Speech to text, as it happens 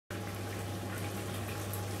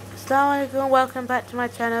Assalamualaikum, welcome back to my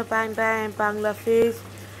channel Bang Bang Bangla Foods.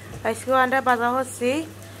 I go under bazaar hossi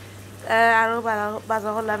aro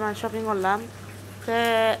bazaar hollam man shopping hollam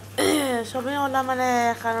shopping hollam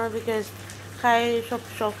mane khano because khai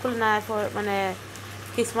shop kul na for mane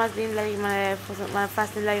Christmas din lagi mane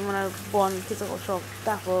fast din lagi mane bon kiso shop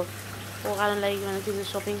tafo o karon lagi mane kiso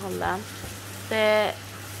shopping hollam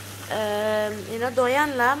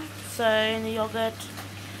doyan lam so in yogurt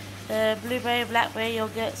blueberry, blackberry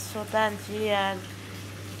yogurt, sultanji and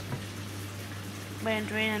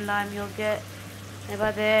mandarin and lime yogurt.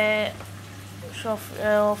 About the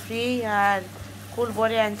free and cool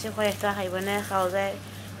body and chicoeta hibane howze.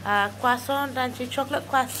 Croissant and chocolate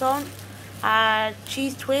croissant,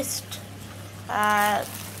 cheese twist,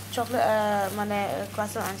 chocolate mane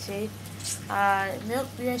croissant and she, milk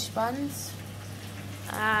brioche buns,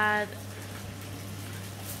 and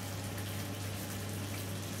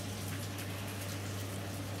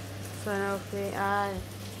so okay,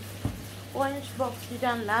 orange box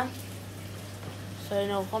pita lamb.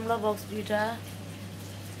 So comla box pita.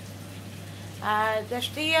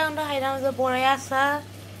 Dashti ang dah hiram the borayasa,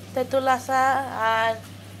 tetulasa,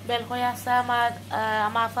 belkoyasa mad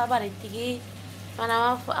amafa baritigi.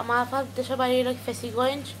 Mana amafa desha bari like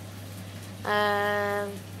fesigoinj.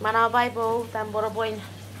 Mana Bible tam boroboin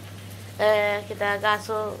kita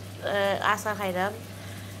gaso asa hiram.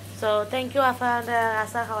 So thank you Afa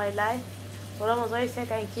asa kawailai. Bora mozoi say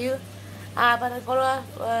thank you. But gola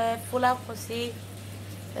full up kosi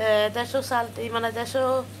dasho salty mana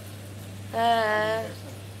dasho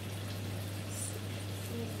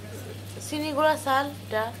sinigura sal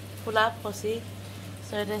da full up kosi.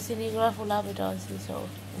 So the sinigura full up it also so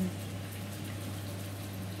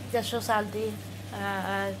dasho salty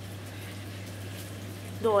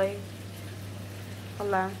doi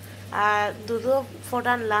hola. Dudu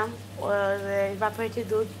fodan lam or evaporated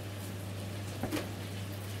दूध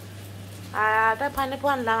आटा पानी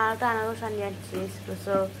पान lam आटा अनारो शानियान cheese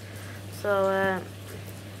so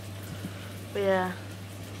yeah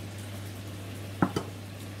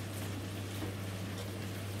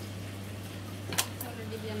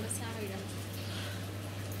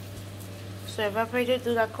so evaporated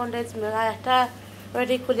दूध condensed milk आटा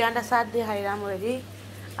ready kulianda sad di hairam ready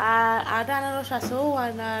ada anaros aso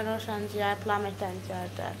anaros anja plum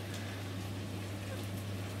anja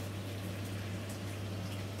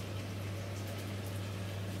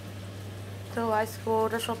so I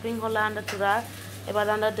scored a shopping holanda tura ebar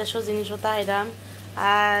anda desho jinish hota hairam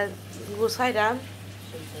gus hairam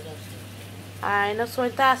ino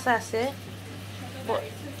soita ase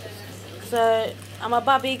so ama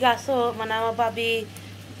babi gaso mana ama babi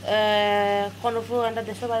konofu anda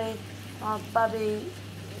desho bari babi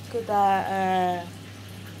kita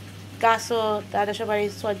gaso ada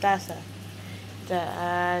sebari soldasa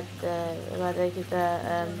pada kita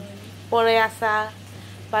porayasa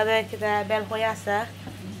pada kita belhoyasa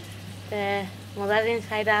modern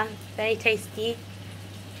saidam very tasty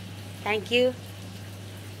thank you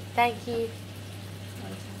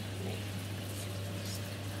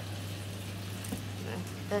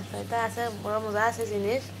soldasa bora mozasa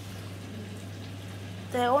jinis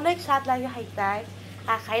te onek shat lagi haitai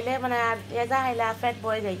খাইলে মানে এজা খাইলে ফেট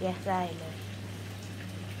বই যায় এজা খাইলে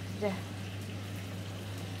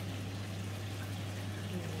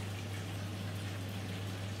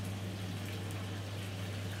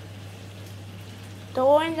তো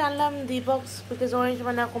orange আনলাম দি বক্স because orange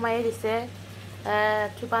মানে কমাই দিছে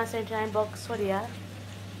 2.79 box সরিয়া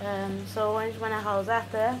so orange মানে house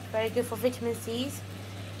after very good for vitamin C's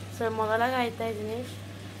so মজা লাগা এটা জিনিস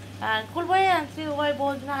কুলবরে আনছি ওই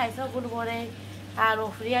বল না হাইসা কুলবরে আর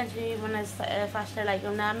অফরি আনছি মানে ফার্স্টে লাগে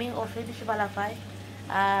না আমি অফরি বেশি ভালো পাই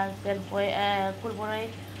আর কুলবরে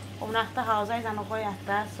ওনাখটা খাওয়া যায় জানো কই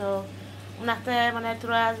একটা সো ওনাখতে মানে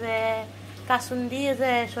তোরা যে কাসুন্দি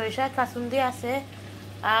যে সরিষা কাসুন্দি আছে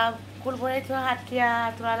আর কুলবরে তোরা হাতিয়া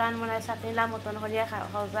তোরা রান মানে চাটনিলা মতন করিয়া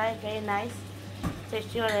খাওয়া যায় ভেরি নাইস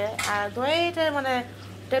টেস্টি করে আর দইটা মানে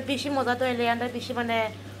বেশি মজা দই এলে আনতে বেশি মানে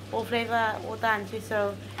ও ফ্লেভার ওটা আনছি so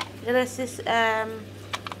this is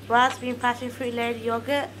raspberry and passion fruit layered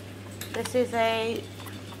yogurt. This is a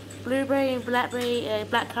blueberry and blackberry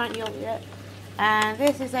blackcurrant yogurt, and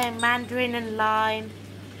this is a mandarin and lime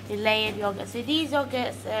layered yogurt. So these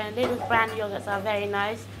yogurts, lidls brand yogurts, are very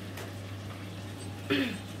nice.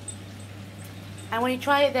 And when you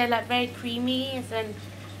try it, they're like very creamy, and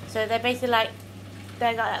so they're basically like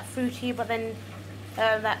they're got that fruity, but then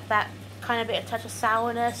that kind of bit of touch of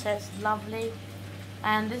sourness. So it's lovely.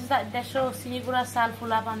 And this is that desho sinigura sal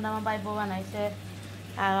fulab andama by Bova nice.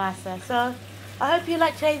 So I hope you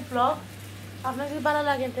liked today's vlog. আপনার যদি ভালো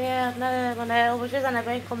লাগে আপনার মানে অবশ্যই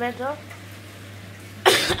জানাবেন কমেন্টও।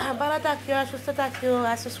 ভালো থাকিও, সুস্থ থাকিও,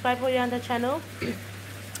 আর সাবস্ক্রাইব করিও on the channel.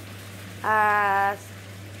 আর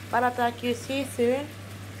ভালো থাকিও, see you soon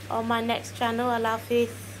on my next channel. Allah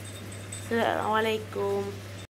Hafiz. Assalamu alaikum.